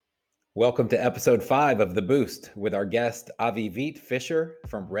Welcome to episode 5 of The Boost with our guest, Avivit Fisher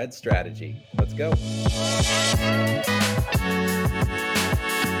from Red Strategy. Let's go.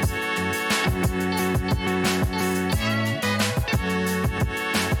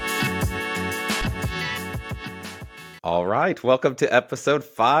 All right, welcome to episode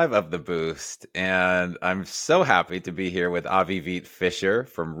 5 of The Boost. And I'm so happy to be here with Avivit Fisher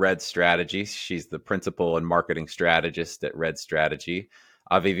from Red Strategy. She's the principal and marketing strategist at Red Strategy.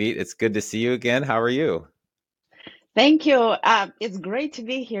 Avivit, it's good to see you again. How are you? Thank you. It's great to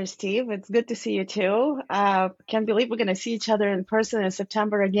be here, Steve. It's good to see you too. Can't believe we're going to see each other in person in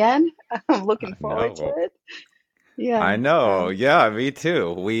September again. I'm looking forward to No. it. Yeah. I know. Yeah, me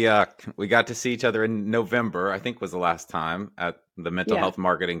too. We got to see each other in November, I think was the last time at the Mental Yeah. Health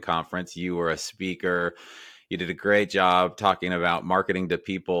Marketing Conference. You were a speaker. You did a great job talking about marketing to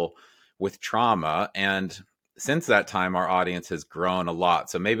people with trauma. And since that time, our audience has grown a lot.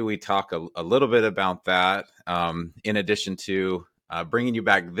 So maybe we talk a little bit about that, in addition to bringing you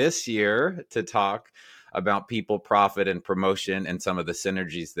back this year to talk about people, profit, and promotion and some of the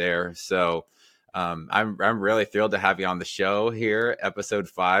synergies there. So I'm really thrilled to have you on the show here, episode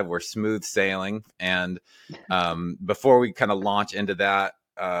 5. We're smooth sailing, and before we kind of launch into that,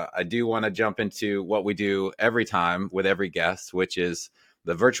 I do want to jump into what we do every time with every guest, which is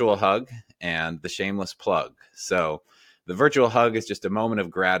the virtual hug and the shameless plug. So the virtual hug is just a moment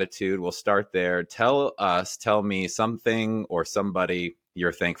of gratitude. We'll start there. Tell me something or somebody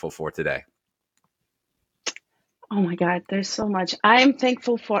you're thankful for today. Oh my God, there's so much. I'm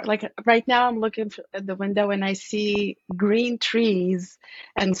thankful for, like, right now I'm looking at the window and I see green trees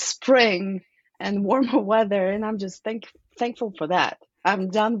and spring and warmer weather, and I'm just thankful for that.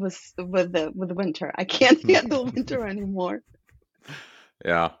 I'm done with winter. I can't handle winter anymore.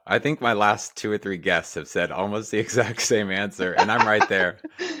 Yeah, I think my last 2 or 3 guests have said almost the exact same answer, and I'm right there.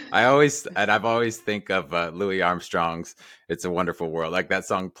 I've always think of Louis Armstrong's "It's a Wonderful World." Like that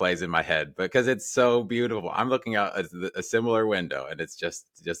song plays in my head because it's so beautiful. I'm looking out a similar window, and it's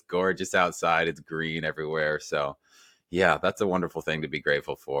just gorgeous outside. It's green everywhere. So, yeah, that's a wonderful thing to be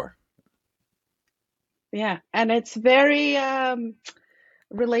grateful for. Yeah, and it's very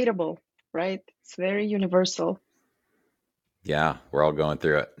relatable, right? It's very universal. Yeah, we're all going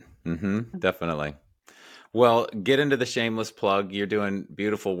through it. Definitely. Well, get into the shameless plug. You're doing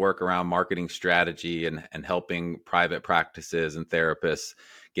beautiful work around marketing strategy and helping private practices and therapists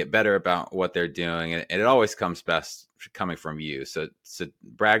get better about what they're doing. And it always comes best coming from you. So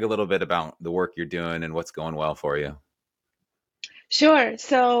brag a little bit about the work you're doing and what's going well for you. Sure.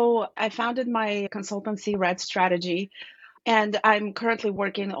 So I founded my consultancy, Red Strategy, and I'm currently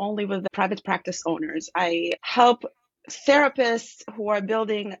working only with private practice owners. I help therapists who are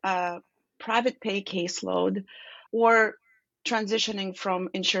building a private pay caseload or transitioning from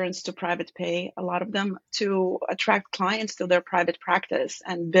insurance to private pay, a lot of them, to attract clients to their private practice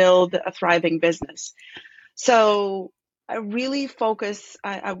and build a thriving business. So I really focus,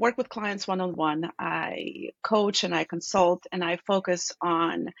 I work with clients one-on-one. I coach and I consult and I focus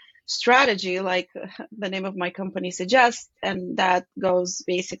on strategy, like the name of my company suggests. And that goes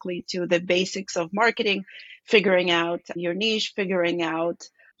basically to the basics of marketing, figuring out your niche, figuring out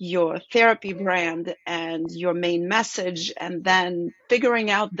your therapy brand and your main message, and then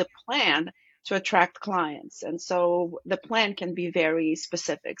figuring out the plan to attract clients. And so the plan can be very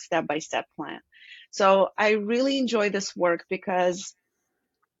specific, step-by-step plan. So I really enjoy this work because,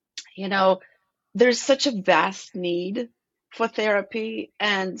 you know, there's such a vast need for therapy.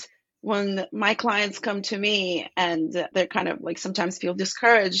 And when my clients come to me and they're kind of like sometimes feel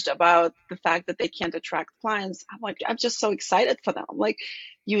discouraged about the fact that they can't attract clients, I'm like, I'm just so excited for them. I'm like,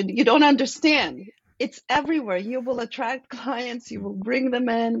 you don't understand. It's everywhere. You will attract clients, you will bring them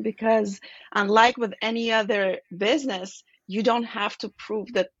in because unlike with any other business, you don't have to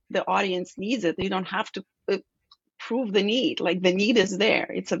prove that the audience needs it. You don't have to prove the need. Like the need is there,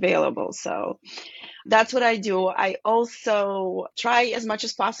 it's available. So that's what I do. I also try as much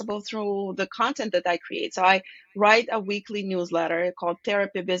as possible through the content that I create. So I write a weekly newsletter called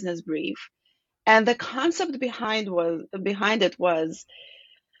Therapy Business Brief. And the concept behind it was,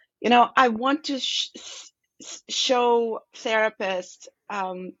 I want to show therapists.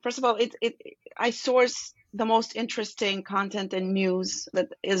 First of all, I source the most interesting content and news that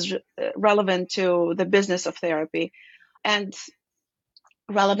is relevant to the business of therapy and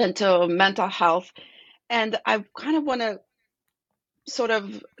relevant to mental health. And I kind of want to sort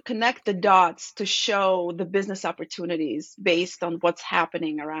of connect the dots to show the business opportunities based on what's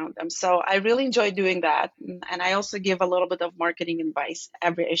happening around them. So I really enjoy doing that. And I also give a little bit of marketing advice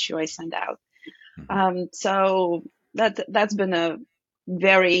every issue I send out. So that's been a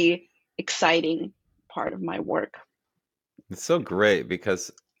very exciting part of my work. It's so great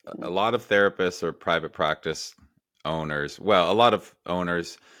because a lot of therapists or private practice owners, well, a lot of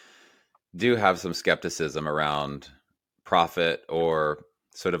owners do have some skepticism around profit or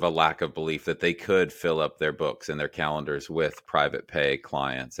sort of a lack of belief that they could fill up their books and their calendars with private pay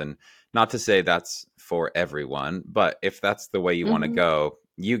clients. And not to say that's for everyone, but if that's the way you want to Mm-hmm. go,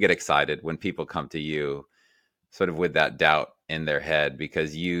 you get excited when people come to you sort of with that doubt in their head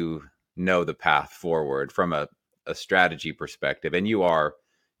because you know the path forward from a strategy perspective, and you are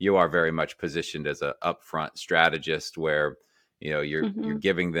very much positioned as a upfront strategist where you're Mm-hmm.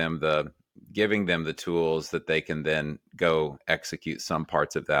 giving them the tools that they can then go execute some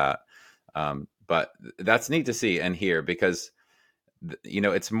parts of that. But that's neat to see and hear because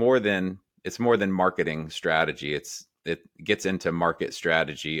it's more than marketing strategy. It gets into market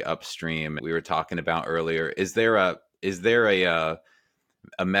strategy upstream. We were talking about earlier. Is there a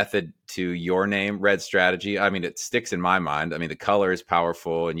method to your name, Red Strategy? I mean, it sticks in my mind. I mean, the color is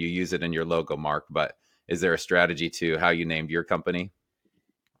powerful and you use it in your logo mark, but is there a strategy to how you named your company?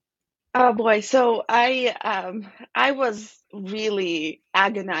 Oh boy, so I was really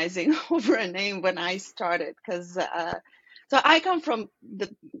agonizing over a name when I started because so I come from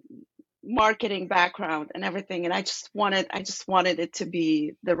the marketing background and everything, and I just wanted it to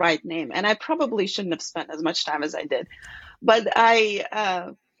be the right name, and I probably shouldn't have spent as much time as I did, but I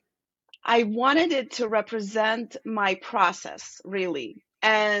wanted it to represent my process really.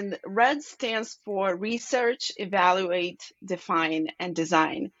 And RED stands for research, evaluate, define, and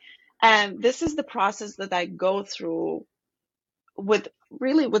design. And this is the process that I go through with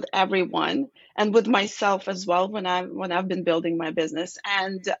really with everyone and with myself as well when I've been building my business.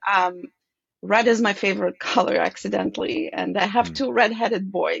 And red is my favorite color accidentally, and I have Hmm. two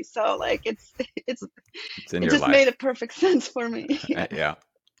red-headed boys, so like it's It's in it your just made life. a perfect sense for me. Yeah. Yeah.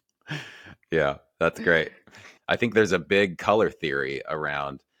 Yeah, that's great. I think there's a big color theory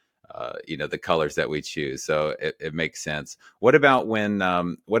around, the colors that we choose. So it makes sense. What about when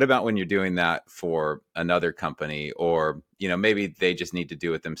you're doing that for another company, or maybe they just need to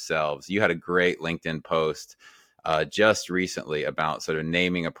do it themselves? You had a great LinkedIn post just recently about sort of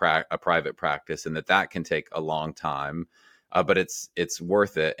naming a private practice, and that can take a long time. But it's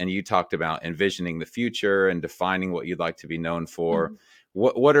worth it. And you talked about envisioning the future and defining what you'd like to be known for. Mhm.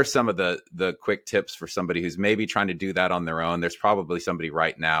 What are some of the quick tips for somebody who's maybe trying to do that on their own? There's probably somebody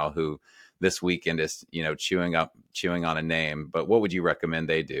right now who this weekend is chewing on a name, but what would you recommend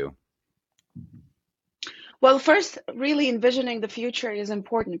they do? Well, first, really envisioning the future is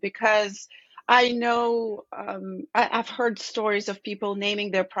important because I know I've heard stories of people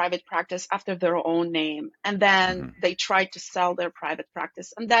naming their private practice after their own name, and then Hmm. they try to sell their private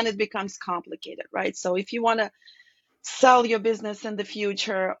practice, and then it becomes complicated, right? So if you want to sell your business in the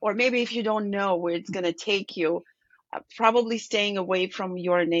future, or maybe if you don't know where it's going to take you, probably staying away from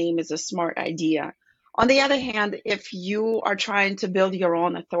your name is a smart idea. On the other hand, if you are trying to build your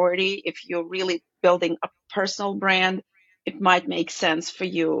own authority, if you're really building a personal brand, it might make sense for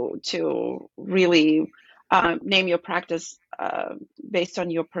you to really name your practice based on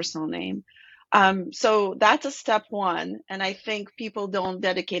your personal name. So that's a step one. And I think people don't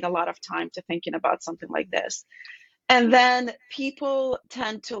dedicate a lot of time to thinking about something like this. And then people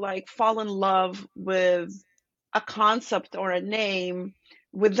tend to like fall in love with a concept or a name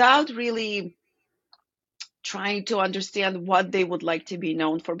without really trying to understand what they would like to be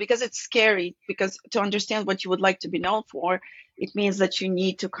known for, because it's scary, because to understand what you would like to be known for, it means that you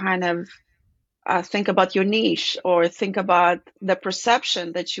need to kind of think about your niche or think about the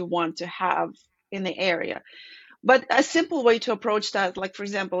perception that you want to have in the area. But a simple way to approach that, like for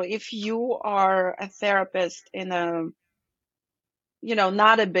example, if you are a therapist in a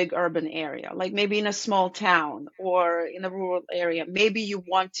not a big urban area, like maybe in a small town or in a rural area. Maybe you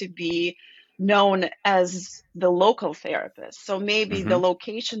want to be known as the local therapist. So maybe the Hmm.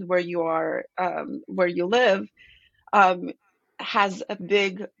 location where you are, where you live, um, has a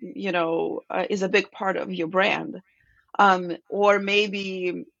big, is a big part of your brand. Or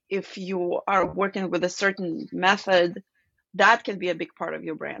maybe if you are working with a certain method, that can be a big part of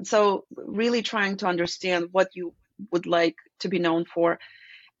your brand. So really trying to understand what you would like to be known for,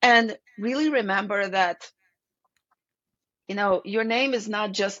 and really remember that, your name is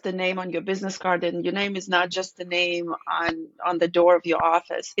not just the name on your business card, and your name is not just the name on the door of your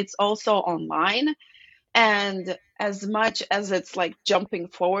office. It's also online. And as much as it's like jumping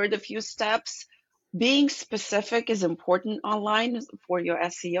forward a few steps, being specific is important online for your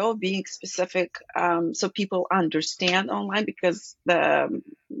SEO, being specific, so people understand online, because the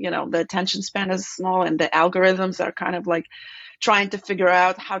attention span is small and the algorithms are kind of like trying to figure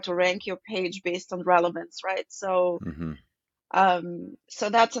out how to rank your page based on relevance, right? So Mm-hmm. so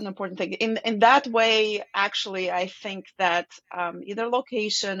that's an important thing. In that way, actually, I think that either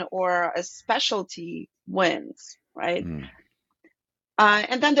location or a specialty wins, right? Mm-hmm.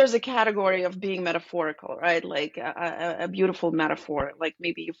 And then there's a category of being metaphorical, right? Like a beautiful metaphor, like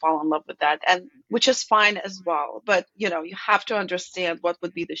maybe you fall in love with that, and which is fine as well. But you have to understand what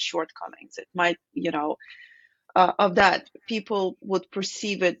would be the shortcomings. It might, of that people would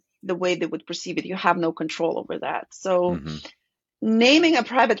perceive it the way they would perceive it. You have no control over that. So Mm-hmm. naming a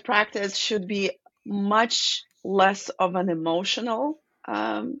private practice should be much less of an emotional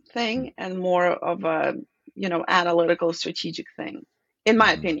thing and more of a analytical strategic thing, in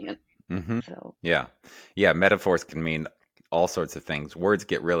my Mm-hmm. opinion. Mm-hmm. So Yeah. Yeah. Metaphors can mean all sorts of things. Words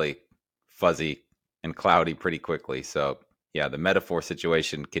get really fuzzy and cloudy pretty quickly. So, yeah, the metaphor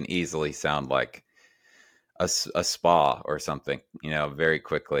situation can easily sound like a spa or something, very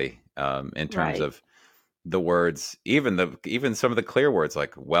quickly, in terms right. of the words, even some of the clear words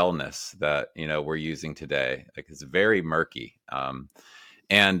like wellness that, we're using today. Like, it's very murky.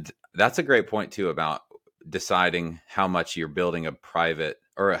 And that's a great point too about deciding how much you're building a private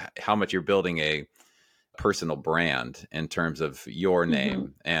or how much you're building a personal brand in terms of your Hmm.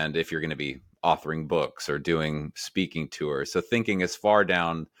 name and if you're going to be authoring books or doing speaking tours. So thinking as far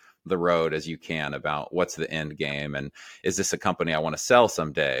down the road as you can about what's the end game, and is this a company I want to sell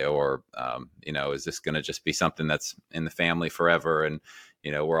someday, or is this going to just be something that's in the family forever, and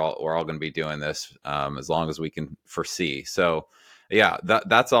we're all going to be doing this as long as we can foresee. So yeah,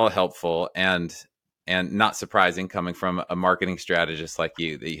 that's all helpful, and not surprising coming from a marketing strategist like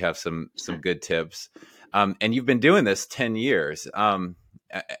you that you have some good tips. And you've been doing this 10 years,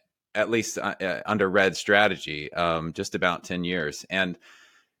 at least under Red strategy, just about 10 years. And,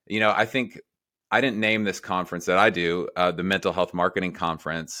 I think I didn't name this conference that I do, the Mental Health Marketing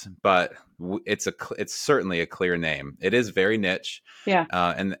Conference, but it's certainly a clear name. It is very niche. Yeah.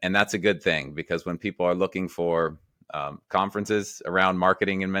 And that's a good thing, because when people are looking for conferences around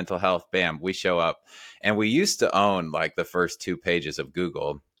marketing and mental health, bam, we show up. And we used to own like the first 2 pages of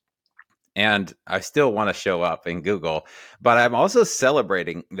Google, and I still want to show up in Google, but I'm also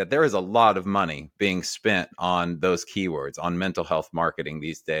celebrating that there is a lot of money being spent on those keywords, on mental health marketing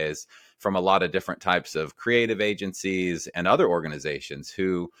these days, from a lot of different types of creative agencies and other organizations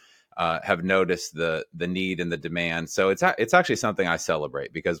who have noticed the need and the demand. So it's actually something I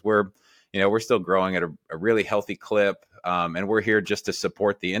celebrate, because we're still growing at a really healthy clip, and we're here just to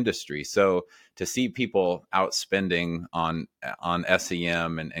support the industry. So to see people out spending on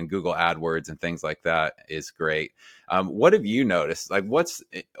SEM and Google AdWords and things like that is great. What have you noticed? Like, what's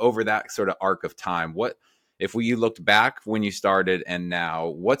over that sort of arc of time? What if you looked back when you started and now?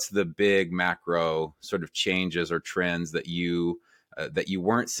 What's the big macro sort of changes or trends that you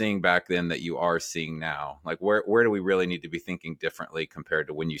weren't seeing back then that you are seeing now? Like, where do we really need to be thinking differently compared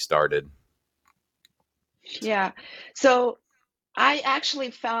to when you started? Yeah. So I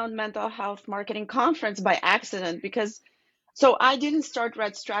actually found mental health marketing conference by accident because so I didn't start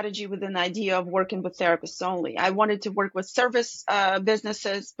Red Strategy with an idea of working with therapists only. I wanted to work with service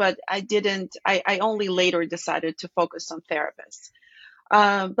businesses, but I didn't. I only later decided to focus on therapists.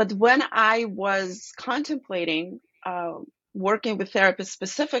 But when I was contemplating working with therapists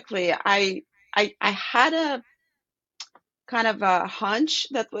specifically, I had a kind of a hunch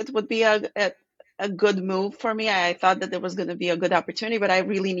that it would be a good move for me. I thought that there was going to be a good opportunity, but I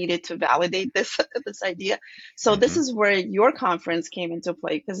really needed to validate this this idea. So this Mm-hmm. is where your conference came into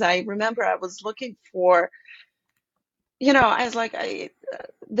play, because I remember I was looking for, I was like,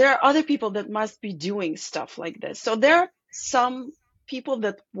 there are other people that must be doing stuff like this. So there are some people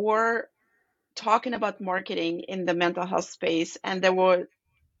that were talking about marketing in the mental health space, and there were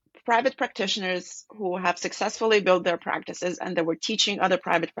private practitioners who have successfully built their practices, and they were teaching other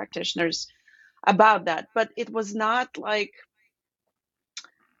private practitioners about that. But it was not like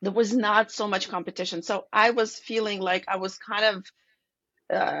there was not so much competition. So I was feeling like I was kind of,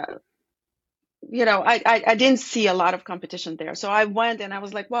 uh, I didn't see a lot of competition there. So I went and I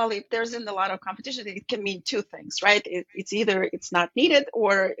was like, well, if there isn't a lot of competition, it can mean two things, right? It's either it's not needed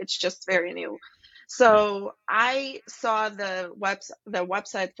or it's just very new. Yeah. So I saw the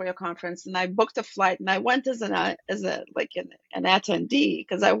website for your conference, and I booked a flight, and I went as a like an attendee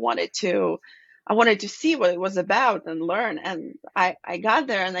because I wanted to see what it was about and learn. And I got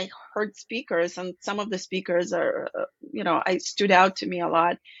there and I heard speakers, and some of the speakers are, I stood out to me a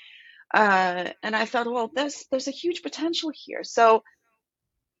lot. And I thought, well, there's a huge potential here. So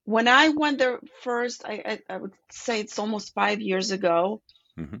when I went there first, I would say it's almost 5 years ago.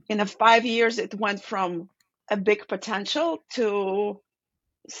 Mm-hmm. In the 5 years, it went from a big potential to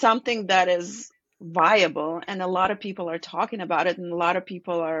something that is viable, and a lot of people are talking about it, and a lot of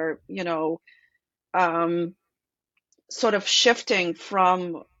people are, um, sort of shifting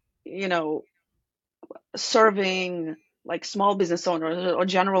from, you know, serving like small business owners or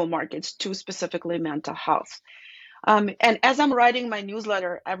general markets to specifically mental health. And as I'm writing my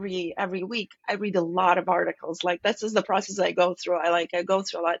newsletter every week, I read a lot of articles. Like this is the process I go through. I go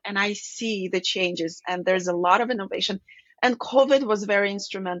through a lot, and I see the changes. And there's a lot of innovation. And COVID was very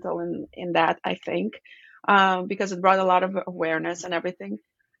instrumental in that, I think, because it brought a lot of awareness and everything.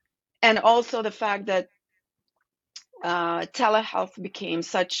 And also the fact that telehealth became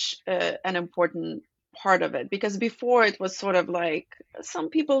such an important part of it. Because before it was sort of like some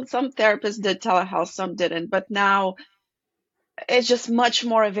people, some therapists did telehealth, some didn't. But now it's just much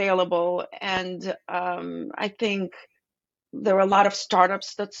more available. And I think there were a lot of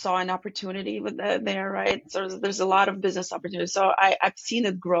startups that saw an opportunity with there, right? So there's a lot of business opportunities. So I've seen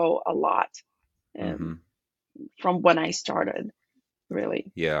it grow a lot Mm-hmm. um, from when I started,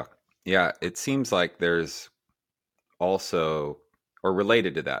 really. Yeah. Yeah. It seems like there's also, or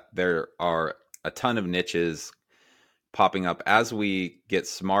related to that, there are a ton of niches popping up as we get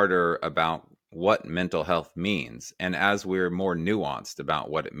smarter about what mental health means and as we're more nuanced about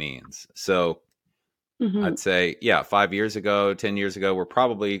what it means. So Hmm. I'd say, yeah, 5 years ago, 10 years ago, we're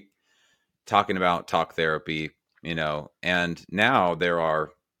probably talking about talk therapy, and now there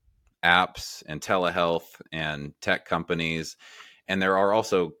are apps and telehealth and tech companies, and there are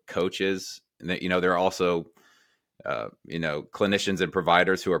also coaches that, there are also clinicians and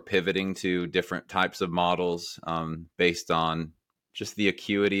providers who are pivoting to different types of models based on just the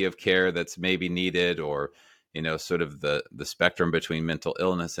acuity of care that's maybe needed, or sort of the spectrum between mental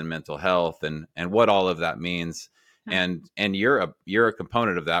illness and mental health, and what all of that means. And you're a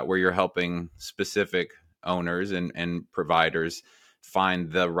component of that, where you're helping specific owners and providers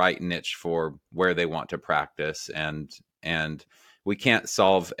find the right niche for where they want to practice, and we can't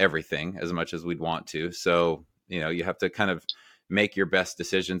solve everything as much as we'd want to. So you have to kind of make your best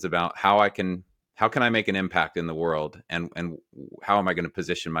decisions about how can I make an impact in the world, and how am I going to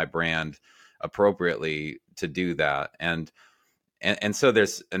position my brand appropriately to do that. And so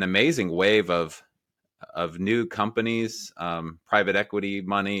there's an amazing wave of new companies, private equity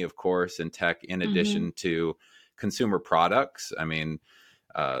money, of course, and tech, in Hmm. addition to consumer products. I mean,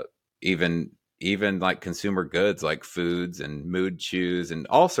 uh, even like consumer goods like foods and mood chews and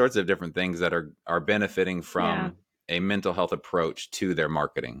all sorts of different things that are benefiting Yeah, from a mental health approach to their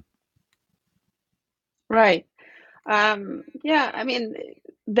marketing. right. Yeah, I mean,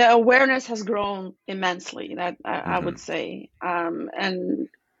 the awareness has grown immensely, that I would Hmm. say. And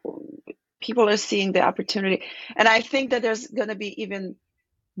people are seeing the opportunity. And I think that there's going to be even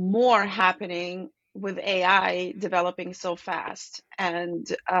more happening with AI developing so fast. And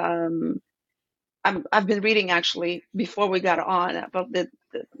I've been reading actually before we got on about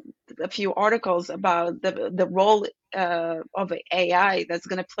a few articles about the role of AI that's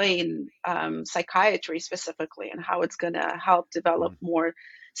going to play in psychiatry specifically, and how it's going to help develop more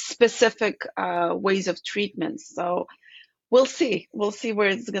specific ways of treatment. So we'll see where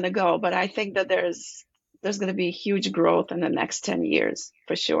it's going to go. But I think that there's going to be huge growth in the next 10 years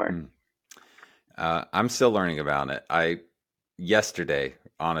for sure. Hmm. I'm still learning about it. Yesterday,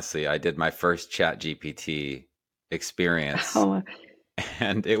 honestly, I did my first chat GPT experience, Oh,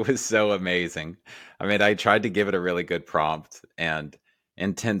 and it was so amazing. I mean, I tried to give it a really good prompt, and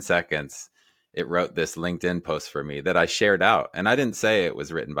in 10 seconds, it wrote this LinkedIn post for me that I shared out. And I didn't say it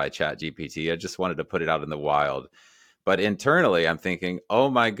was written by ChatGPT. I just wanted to put it out in the wild. But internally, I'm thinking, oh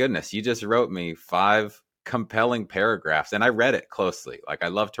my goodness, you just wrote me 5 compelling paragraphs. And I read it closely. Like, I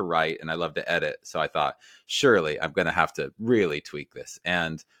love to write and I love to edit. So I thought, surely I'm going to have to really tweak this.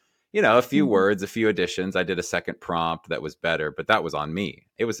 And, a few mhm. words, a few additions. I did a second prompt that was better, but that was on me.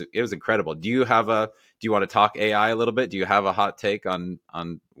 It was incredible. Do you want to talk AI a little bit? Do you have a hot take on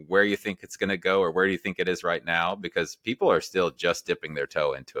where you think it's going to go, or where do you think it is right now? Because people are still just dipping their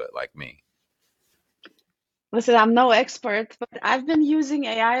toe into it, like me. Listen, I'm no expert, but I've been using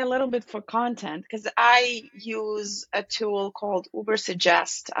AI a little bit for content because I use a tool called Uber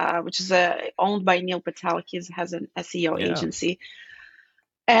Suggest, which is owned by Neil Patel. He has an SEO Yeah. agency.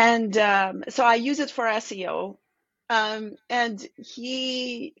 And so I use it for SEO. And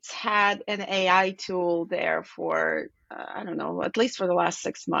he's had an AI tool there for, I don't know, at least for the last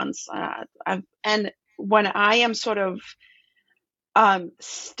 6 months. And when I am sort of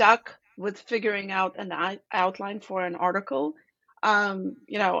stuck with figuring out an outline for an article,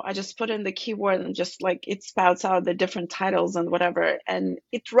 I just put in the keyword and just like it spouts out the different titles and whatever, and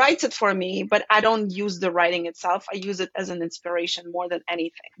it writes it for me, but I don't use the writing itself. I use it as an inspiration more than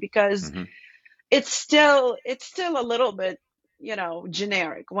anything because Mm-hmm. it's still a little bit,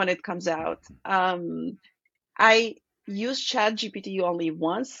 generic when it comes out. I used ChatGPT only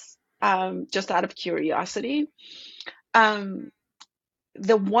once, just out of curiosity. Um,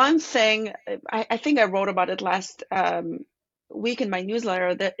 the one thing I think I wrote about it last week in my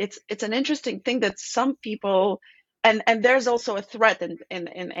newsletter, that it's an interesting thing that some people, and there's also a threat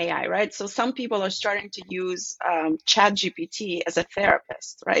in AI, right? So some people are starting to use Chat GPT as a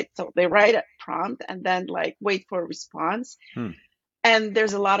therapist, right? So they write a prompt and then like wait for a response, Hmm. and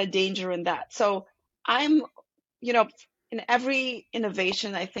there's a lot of danger in that. So I'm, you know, in every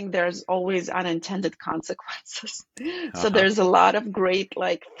innovation, I think there's always unintended consequences. So Uh-huh. there's a lot of great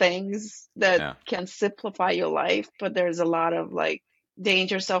like things that Yeah. can simplify your life, but there's a lot of like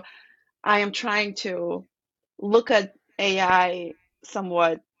danger. So I am trying to look at AI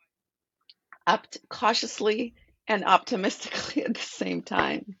somewhat cautiously and optimistically at the same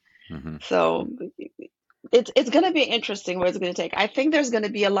time. Mm-hmm. So it's going to be interesting where it's going to take. I think there's going to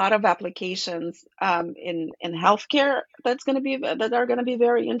be a lot of applications in healthcare that are going to be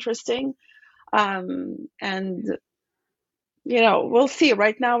very interesting. And we'll see.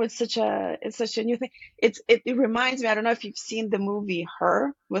 Right now, it's such a new thing. It reminds me. I don't know if you've seen the movie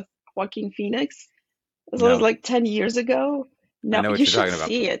Her with Joaquin Phoenix. This was No, like 10 years ago. I No, know what you you're should talking about.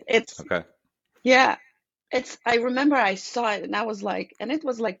 see it. It's Okay. yeah. I remember I saw it and I was like, and it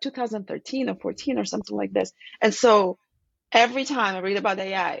was like 2013 or 14 or something like this. And so every time I read about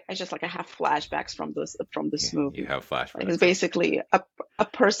AI, I have flashbacks from this You movie. have Like it's flashbacks. Okay. basically a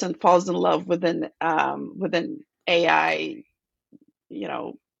person falls in love with an AI, you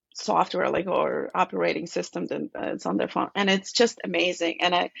know, software like or operating system that it's on their phone, and it's just amazing.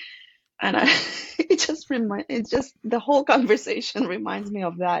 And I it just the whole conversation reminds me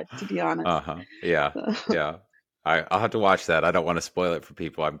of that, to be honest. Uh-huh. Yeah. So, Yeah. I'll have to watch that. I don't want to spoil it for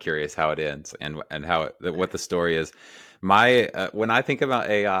people. I'm curious how it ends and how what the story is. My when I think about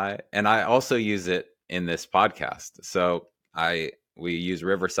AI, and I also use it in this podcast. So we use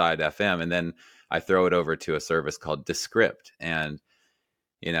Riverside FM, and then I throw it over to a service called Descript, and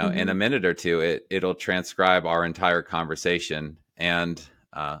in a mhm. minute or two, it'll transcribe our entire conversation, and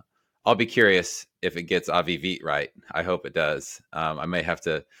uh, I'll be curious if it gets Avivit right. I hope it does. I may have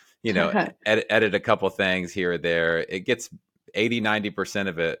to, edit a couple things here or there. It gets 80-90%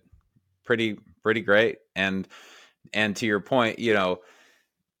 of it pretty great. And to your point,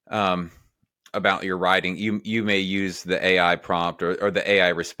 um, about your writing, you may use the AI prompt or the AI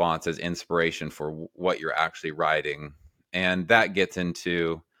response as inspiration for what you're actually writing, and that gets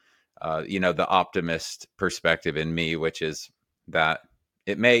into the optimist perspective in me, which is that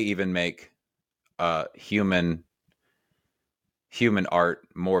it may even make human art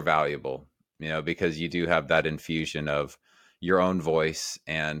more valuable, because you do have that infusion of your own voice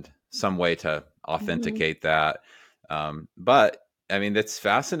and some way to Mhm. authenticate that. But I mean, that's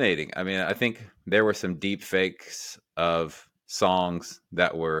fascinating. I mean, I think there were some deep fakes of songs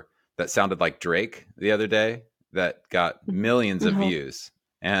that sounded like Drake the other day that got millions of Mhm. views.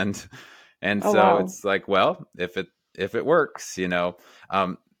 And Oh so wow. it's like, well, if it works,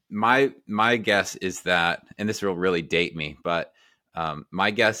 my guess is that, and this will really date me, but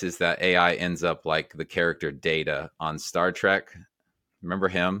my guess is that AI ends up like the character Data on Star Trek. Remember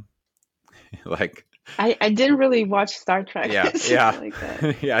him? Like, I didn't really watch Star Trek yeah, yeah, like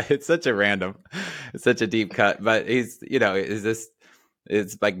that. yeah. It's such a deep cut, but is this?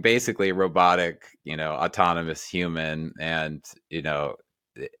 It's like basically a robotic, autonomous human, and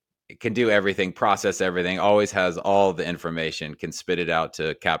it can do everything, process everything, always has all the information, can spit it out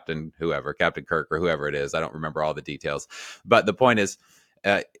to Captain Kirk or whoever it is. I don't remember all the details, but the point is,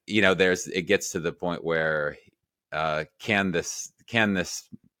 it gets to the point where can this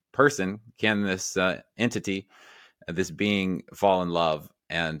person, can this entity, this being fall in love,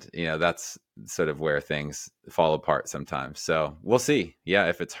 and that's sort of where things fall apart sometimes. So we'll see. Yeah,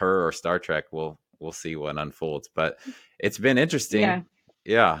 if it's her or Star Trek, we'll see what unfolds. But it's been interesting. Yeah.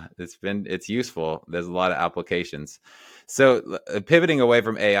 Yeah, it's useful. There's a lot of applications. So pivoting away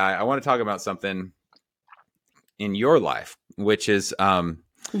from AI, I want to talk about something in your life, which is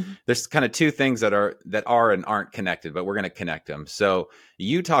Mhm. there's kind of two things that are and aren't connected, but we're going to connect them. So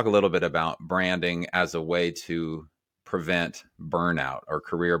you talk a little bit about branding as a way to prevent burnout or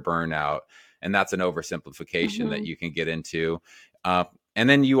career burnout, and that's an oversimplification that Mhm. you can get into. And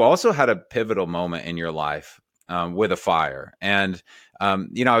then you also had a pivotal moment in your life with a fire. And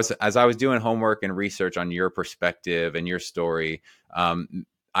as I was doing homework and research on your perspective and your story,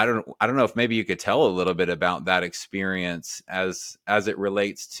 I don't know if maybe you could tell a little bit about that experience as it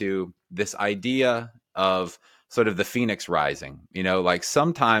relates to this idea of sort of the phoenix rising. Like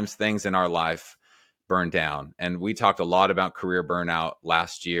sometimes things in our life burn down, and we talked a lot about career burnout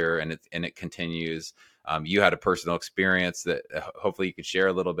last year, and it continues. You had a personal experience that hopefully you could share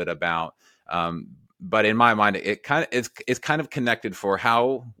a little bit about. But in my mind, it's kind of connected for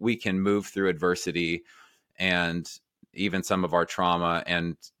how we can move through adversity and even some of our trauma,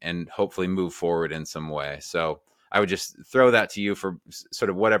 and hopefully move forward in some way. So I would just throw that to you for sort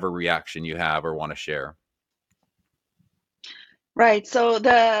of whatever reaction you have or want to share. Right. So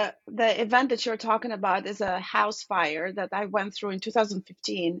the event that you're talking about is a house fire that I went through in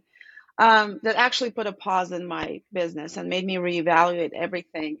 2015, that actually put a pause in my business and made me reevaluate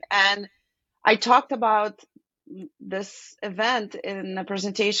everything. And I talked about this event in a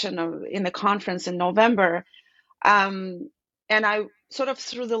presentation in the conference in November. And I sort of,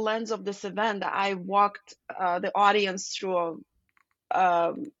 through the lens of this event, I walked the audience through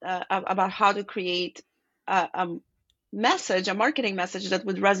about how to create a message, a marketing message that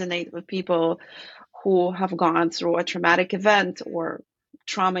would resonate with people who have gone through a traumatic event or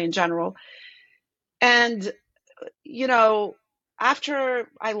trauma in general. And, after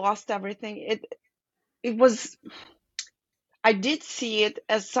I lost everything, it was, I did see it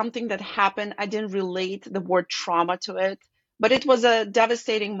as something that happened. I didn't relate the word trauma to it, but it was a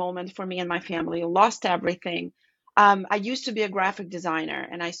devastating moment for me and my family. I lost everything. I used to be a graphic designer,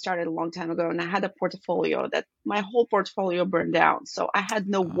 and I started a long time ago, and I had a portfolio that my whole portfolio burned down. So I had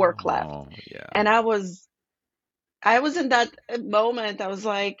no work left. Oh, yeah. And I was in that moment. I was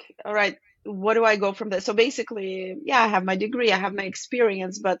like, all right, what do I go from this? So basically, yeah, I have my degree, I have my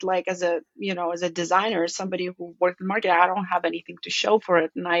experience, but like as a designer, somebody who worked in marketing, I don't have anything to show for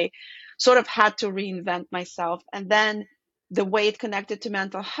it. And I sort of had to reinvent myself. And then the way it connected to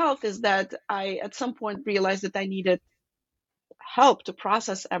mental health is that I, at some point, realized that I needed help to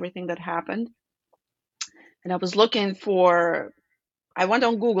process everything that happened. And I went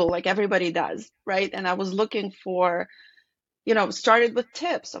on Google like everybody does, right? And I was looking for started with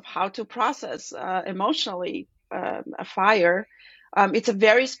tips of how to process emotionally a fire. It's a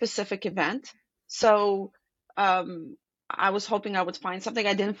very specific event. So I was hoping I would find something.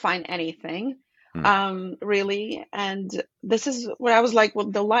 I didn't find anything Hmm. really. And this is where I was like, well,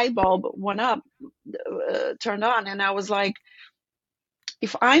 the light bulb went up, turned on. And I was like,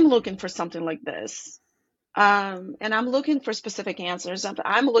 if I'm looking for something like this, and I'm looking for specific answers.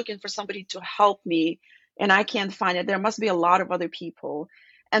 I'm looking for somebody to help me, and I can't find it. There must be a lot of other people.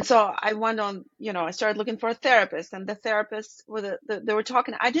 And so I went on, I started looking for a therapist, and the therapist, they were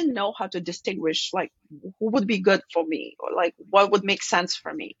talking. I didn't know how to distinguish, like, who would be good for me, or like what would make sense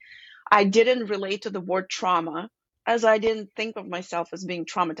for me. I didn't relate to the word trauma, as I didn't think of myself as being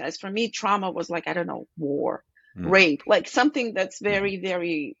traumatized. For me, trauma was like, I don't know, war, Hmm. rape, like something that's Hmm. very,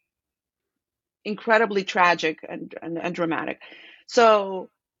 very incredibly tragic and dramatic. So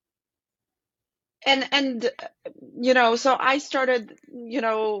so I started,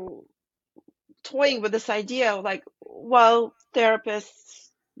 toying with this idea of like, well,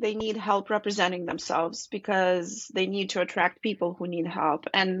 therapists, they need help representing themselves because they need to attract people who need help.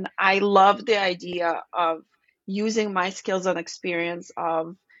 And I love the idea of using my skills and experience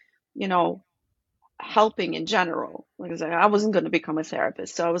of, you know, helping in general. Like I said, I wasn't going to become a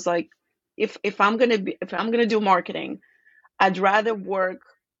therapist. So I was like, if I'm gonna do marketing, I'd rather work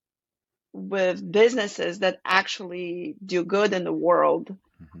with businesses that actually do good in the world,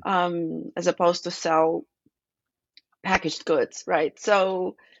 Hmm. as opposed to sell packaged goods, right?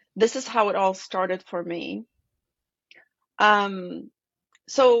 So this is how it all started for me. Um,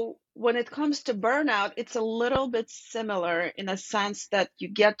 so when it comes to burnout, it's a little bit similar in a sense that you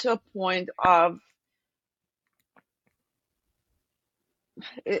get to a point of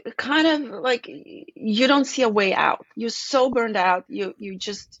kind of like you don't see a way out. You're so burned out, you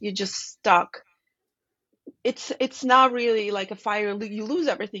just stuck. It's not really like a fire. You lose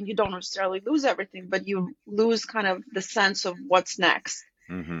everything. You don't necessarily lose everything, but you lose kind of the sense of what's next.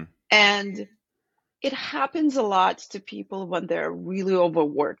 Hmm. And it happens a lot to people when they're really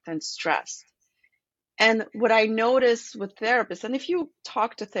overworked and stressed. And what I notice with therapists, and if you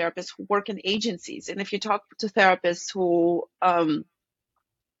talk to therapists who work in agencies, and if you talk to therapists who have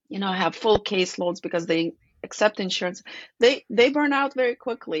full caseloads because they accept insurance, they burn out very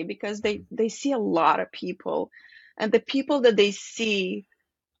quickly because they see a lot of people, and the people that they see,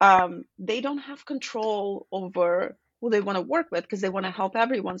 they don't have control over who they want to work with because they want to help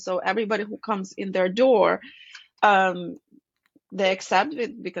everyone. So everybody who comes in their door, Um, they accept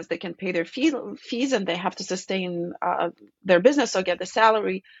it because they can pay their fees and they have to sustain their business or get the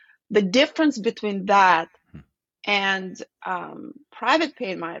salary. The difference between that and private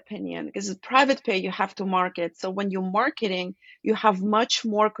pay, in my opinion, because private pay, you have to market. So when you're marketing, you have much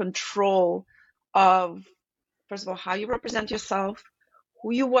more control of, first of all, how you represent yourself,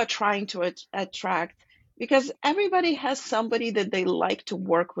 who you are trying to attract, because everybody has somebody that they like to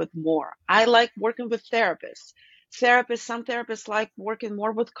work with more. I like working with therapists. Some therapists like working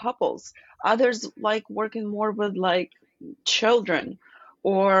more with couples. Others like working more with like children,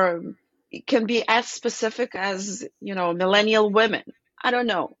 or it can be as specific as, millennial women. I don't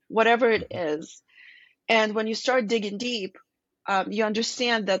know, whatever it is. And when you start digging deep, you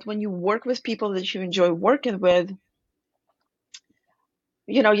understand that when you work with people that you enjoy working with,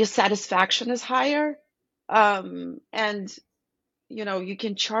 your satisfaction is higher. And you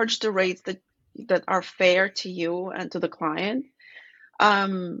can charge the rates that are fair to you and to the client.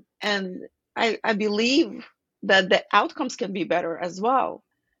 And I believe that the outcomes can be better as well.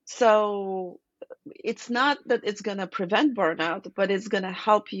 So it's not that it's going to prevent burnout, but it's going to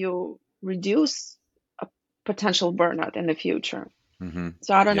help you reduce a potential burnout in the future. Mm-hmm.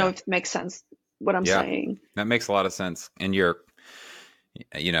 So I don't know Yeah. if it makes sense what I'm Yeah. saying. That makes a lot of sense. And you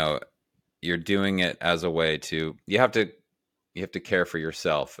know, you're doing it as a way to, you have to care for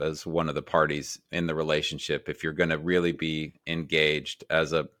yourself as one of the parties in the relationship. If you're going to really be engaged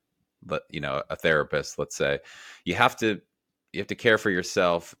as a therapist, let's say, you have to, care for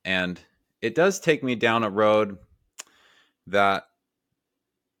yourself. And it does take me down a road that,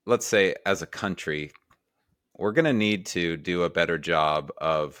 let's say, as a country, we're going to need to do a better job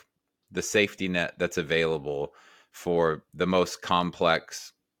of the safety net that's available for the most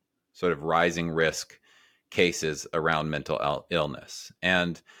complex, sort of rising risk cases around mental illness.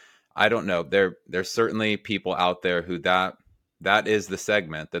 And I don't know, there's certainly people out there who that is the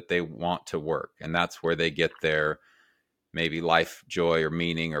segment that they want to work, and that's where they get their maybe life joy or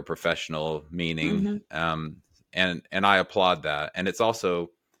meaning or professional meaning. Mm-hmm. And I applaud that. And it's also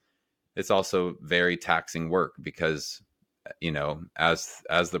very taxing work because, as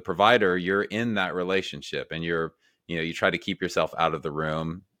the provider, you're in that relationship, and you try to keep yourself out of the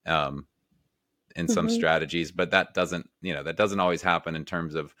room, in some Mm-hmm. strategies, but that doesn't always happen in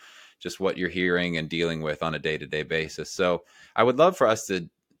terms of just what you're hearing and dealing with on a day-to-day basis. So I would love for us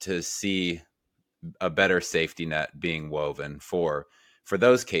to see a better safety net being woven for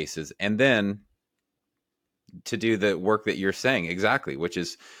those cases, and then to do the work that you're saying exactly, which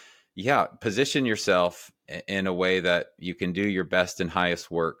is, yeah, position yourself in a way that you can do your best and highest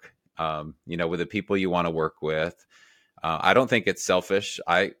work, with the people you want to work with. I don't think it's selfish.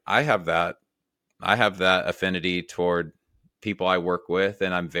 I have that affinity toward people I work with,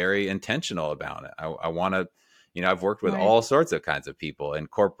 and I'm very intentional about it. I want to, I've worked with Right. all sorts of kinds of people in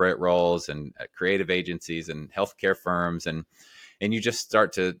corporate roles and at creative agencies and healthcare firms, and you just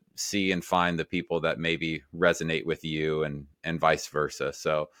start to see and find the people that maybe resonate with you, and vice versa.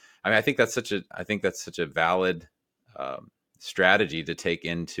 So, I mean, I think that's such a valid strategy to take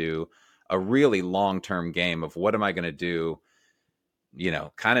into a really long term game of what am I going to do,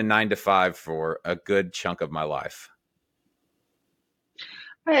 kind of 9 to 5 for a good chunk of my life.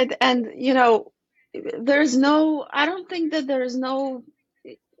 Right. And, I don't think that there's no,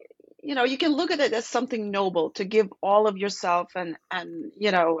 you can look at it as something noble to give all of yourself and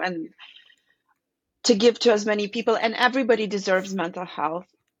to give to as many people. And everybody deserves mental health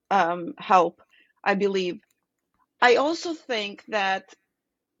help, I believe. I also think that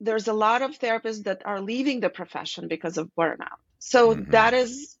there's a lot of therapists that are leaving the profession because of burnout. So Mm-hmm. that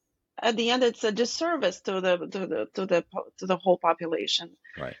is, at the end, it's a disservice to the whole population.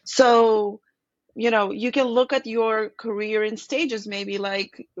 Right. So, you can look at your career in stages, maybe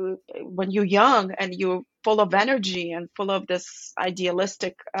like when you're young and you're full of energy and full of this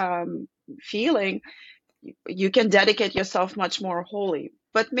idealistic feeling, you can dedicate yourself much more wholly.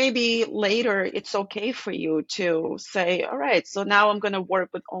 But maybe later it's okay for you to say, all right, so now I'm going to work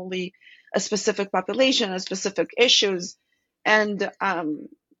with only a specific population, a specific issues. And, and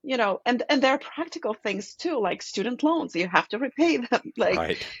there are practical things too, like student loans. You have to repay them. Like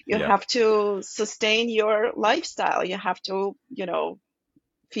Right. you Yeah. have to sustain your lifestyle. You have to,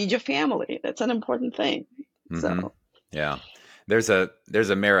 feed your family. That's an important thing. Mm-hmm. So, Yeah. There's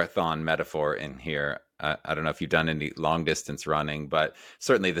a marathon metaphor in here. I don't know if you've done any long distance running, but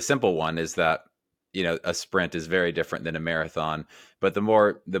certainly the simple one is that, a sprint is very different than a marathon. But the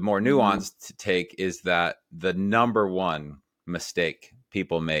more mhm, nuanced to take is that the number one mistake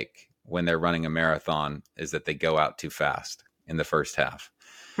people make when they're running a marathon is that they go out too fast in the first half.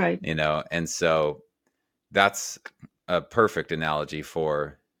 right. And so that's a perfect analogy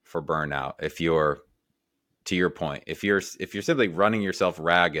for burnout. If you're, to your point, if you're simply running yourself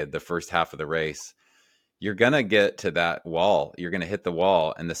ragged the first half of the race, you're going to get to that wall. You're going to hit the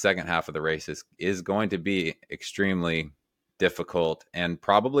wall, and the second half of the race is going to be extremely difficult and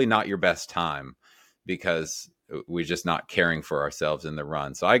probably not your best time, because we're just not caring for ourselves in the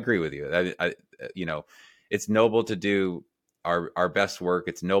run. So I agree with you. You know, it's noble to do our best work.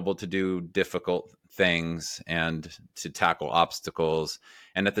 It's noble to do difficult things and to tackle obstacles.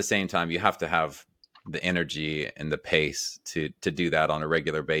 And at the same time, you have to have the energy and the pace to do that on a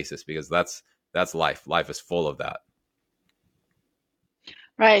regular basis, because that's life. Life is full of that.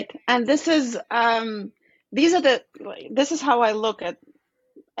 Right. And this is how I look at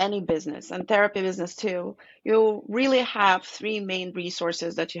any business and therapy business too. You really have three main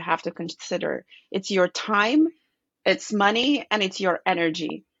resources that you have to consider. It's your time, it's money, and it's your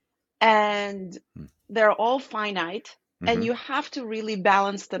energy. And they're all finite, and Mm-hmm. you have to really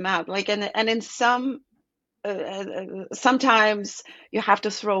balance them out. Like, and in some sometimes you have to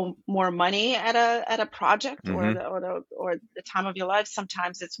throw more money at a project or Mm-hmm. the time of your life.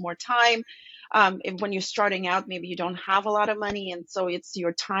 Sometimes it's more time. When you're starting out, maybe you don't have a lot of money, and so it's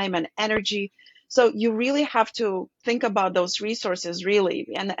your time and energy. So you really have to think about those resources really,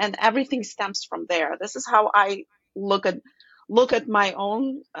 and everything stems from there. This is how I look at my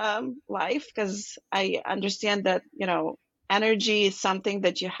own life, because I understand that, energy is something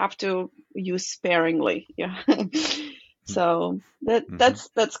that you have to use sparingly. Yeah. So Mm-hmm.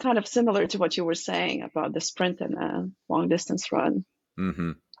 that's kind of similar to what you were saying about the sprint and a long distance run.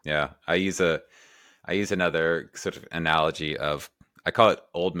 Mm-hmm. Yeah, I use another sort of analogy of, I call it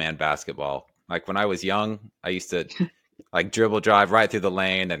old man basketball. Like when I was young, I used to like dribble drive right through the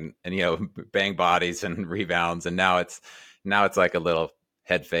lane and bang bodies and rebounds, and now it's like a little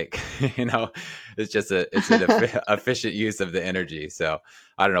head fake. It's just an efficient use of the energy. So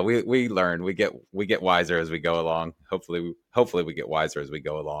I don't know, we learn, we get wiser as we go along. Hopefully we get wiser as we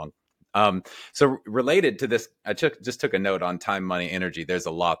go along. So related to this, just took a note on time, money, energy. There's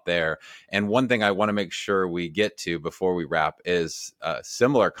a lot there, and one thing I want to make sure we get to before we wrap is a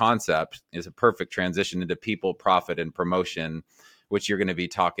similar concept, is a perfect transition into people, profit, and promotion, which you're going to be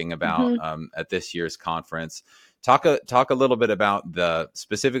talking about Hmm. at this year's conference. Talk a little bit about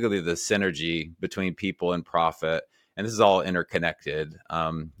specifically the synergy between people and profit, and this is all interconnected.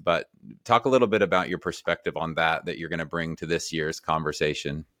 But talk a little bit about your perspective on that you're going to bring to this year's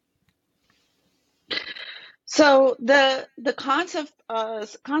conversation. So the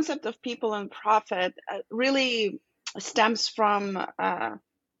concept of people and profit really stems from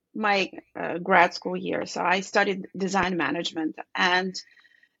my grad school year. So I studied design management, and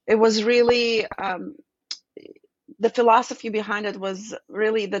it was really the philosophy behind it was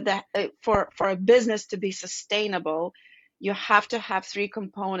really that for a business to be sustainable, you have to have three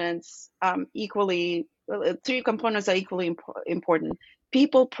components are equally important: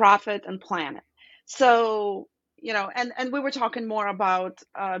 people, profit, and planet. So, and we were talking more about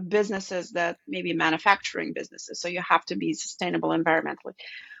businesses that maybe manufacturing businesses. So you have to be sustainable environmentally.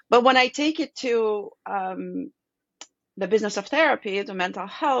 But when I take it to the business of therapy, to mental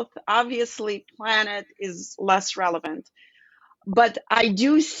health, obviously planet is less relevant. But I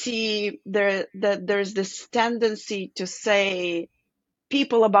do see that there's this tendency to say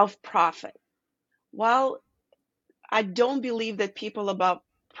people above profit. Well, I don't believe that people above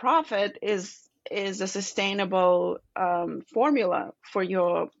profit is a sustainable formula for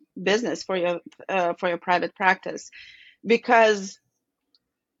your business, for your private practice, because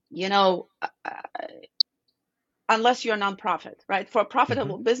you know unless you're a nonprofit, right? For a Mm-hmm.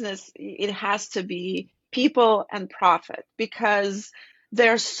 profitable business, it has to be people and profit, because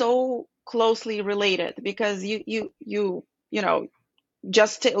they're so closely related. Because you know,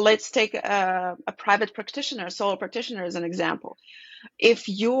 let's take a private practitioner, solo practitioner as an example. If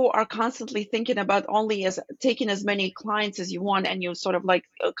you are constantly thinking about only as taking as many clients as you want, and you sort of like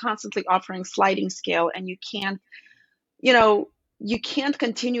constantly offering sliding scale, and you know, you can't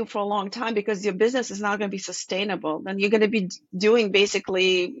continue for a long time because your business is not going to be sustainable. Then you're going to be doing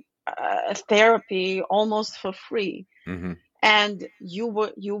basically therapy almost for free, Mm-hmm. and you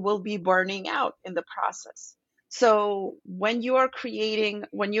will be burning out in the process. So when you're creating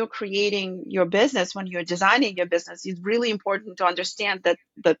your business, when you're designing your business, it's really important to understand that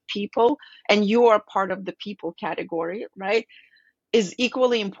the people, and you are part of the people category, right, is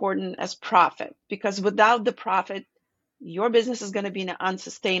equally important as profit. Because without the profit, your business is going to be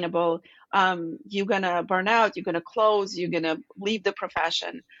unsustainable. You're going to burn out, you're going to close, you're going to leave the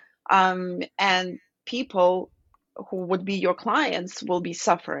profession. And people, who would be your clients will be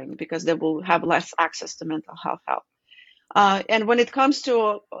suffering because they will have less access to mental health help. And when it comes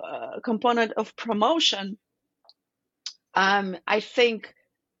to a component of promotion, I think,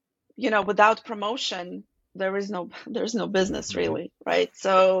 without promotion, there's no business Mm-hmm. really, right?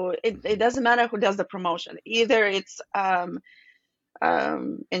 So it doesn't matter who does the promotion. Either it's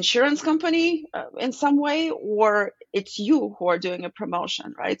insurance company in some way, or it's you who are doing a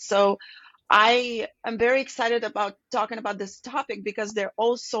promotion, right? So I am very excited about talking about this topic because they're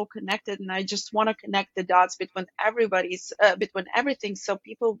all so connected, and I just want to connect the dots between between everything, so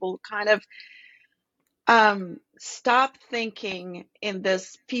people will kind of stop thinking in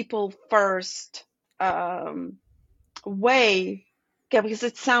this people first way, because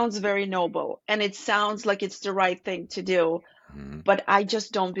it sounds very noble and it sounds like it's the right thing to do, Mm-hmm. but I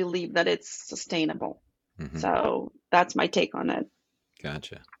just don't believe that it's sustainable. Mm-hmm. So that's my take on it.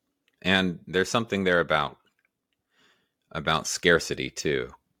 Gotcha. And there's something there about scarcity too.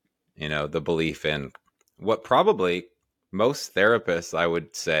 The belief in what probably most therapists, I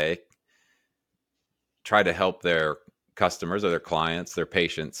would say, try to help their customers or their clients, their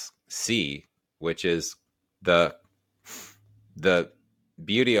patients see, which is the the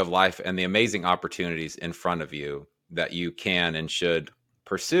beauty of life and the amazing opportunities in front of you that you can and should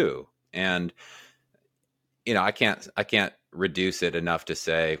pursue. And I can't reduce it enough to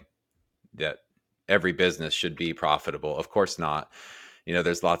say that every business should be profitable. Of course not.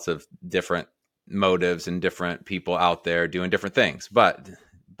 There's lots of different motives and different people out there doing different things. But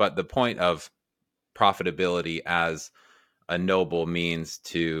the point of profitability as a noble means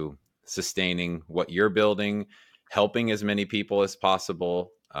to sustaining what you're building, helping as many people as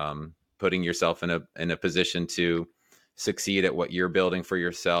possible, putting yourself in a position to succeed at what you're building for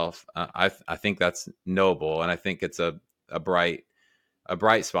yourself. I think that's noble, and I think it's a bright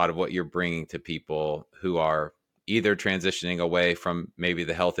spot of what you're bringing to people who are either transitioning away from maybe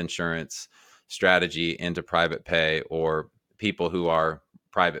the health insurance strategy into private pay, or people who are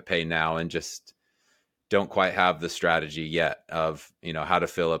private pay now and just don't quite have the strategy yet of how to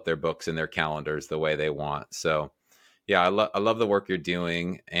fill up their books and their calendars the way they want. So yeah, I love the work you're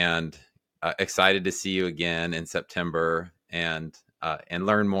doing, and excited to see you again in September and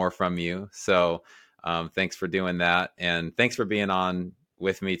learn more from you. So thanks for doing that, and thanks for being on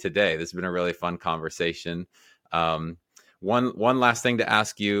with me today. This has been a really fun conversation. Um, one last thing to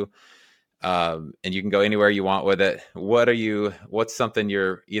ask you, and you can go anywhere you want with it. What's something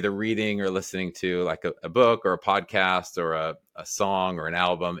you're either reading or listening to, like a book or a podcast or a song or an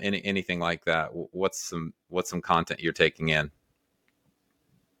album, anything like that? What's some content you're taking in?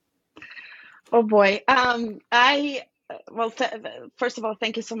 Oh boy. I well, first of all,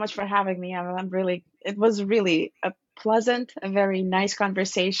 thank you so much for having me. It was really a pleasant, a very nice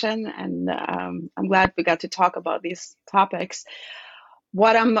conversation, and I'm glad we got to talk about these topics.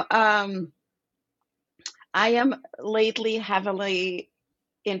 What I am lately heavily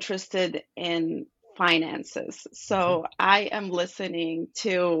interested in finances. Mm-hmm. So I am listening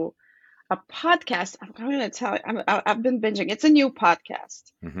to a podcast. I'm going to tell you, I've been binging. It's a new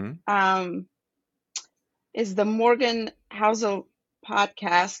podcast. Mm-hmm. Um, is the Morgan Housel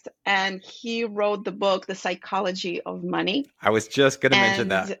podcast, and he wrote the book, The Psychology of Money. I was just going to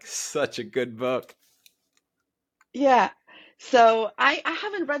mention And that. Such a good book. yeah, so I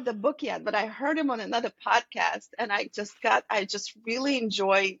haven't read the book yet, but I heard him on another podcast, and I just really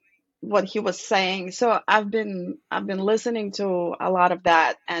enjoy what he was saying. So I've been listening to a lot of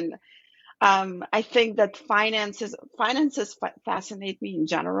that, and I think that finances fascinate me in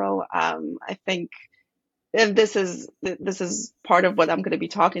general. I think, and this is part of what I'm going to be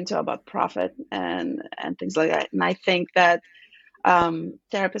talking to about profit and things like that. And I think that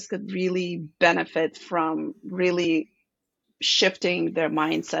therapists could really benefit from really shifting their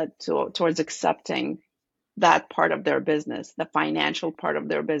mindset towards accepting that part of their business, the financial part of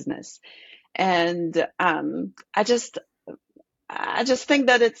their business. And I just think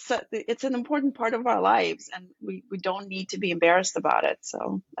that it's an important part of our lives, and we don't need to be embarrassed about it.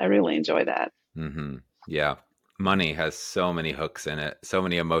 So I really enjoy that. Mm-hmm. Yeah. Money has so many hooks in it, so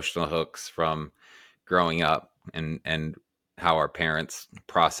many emotional hooks from growing up, and how our parents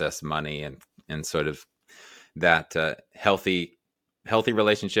process money, and sort of that healthy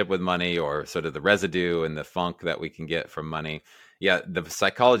relationship with money, or sort of the residue and the funk that we can get from money. Yeah, the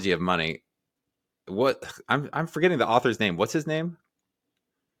psychology of money. What I'm forgetting the author's name. What's his name?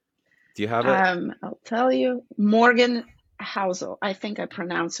 Do you have it? I'll tell you, Morgan Housel. I think I'm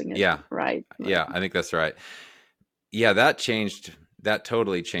pronouncing it Yeah. right. Yeah, I think that's right. Yeah, that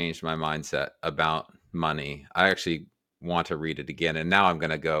totally changed my mindset about money. I actually want to read it again, and now I'm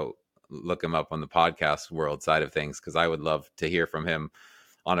going to go look him up on the podcast world side of things, because I would love to hear from him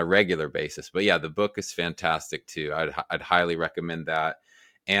on a regular basis. But yeah, the book is fantastic too. I'd highly recommend that.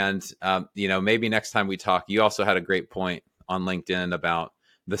 And maybe next time we talk, you also had a great point on LinkedIn about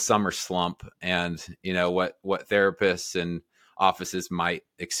the summer slump, and what therapists and offices might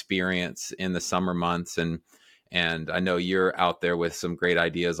experience in the summer months. And I know you're out there with some great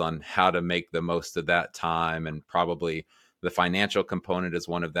ideas on how to make the most of that time, and probably the financial component is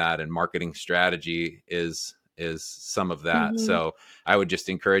one of that, and marketing strategy is some of that. Hmm. So I would just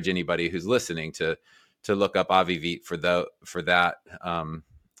encourage anybody who's listening to look up Avivit for that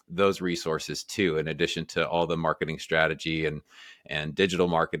those resources too, in addition to all the marketing strategy and digital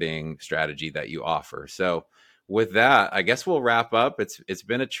marketing strategy that you offer. So with that, I guess we'll wrap up. It's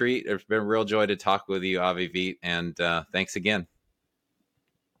been a treat. It's been a real joy to talk with you, Avivit, and thanks again.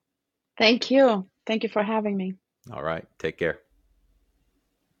 Thank you. Thank you for having me. All right, take care.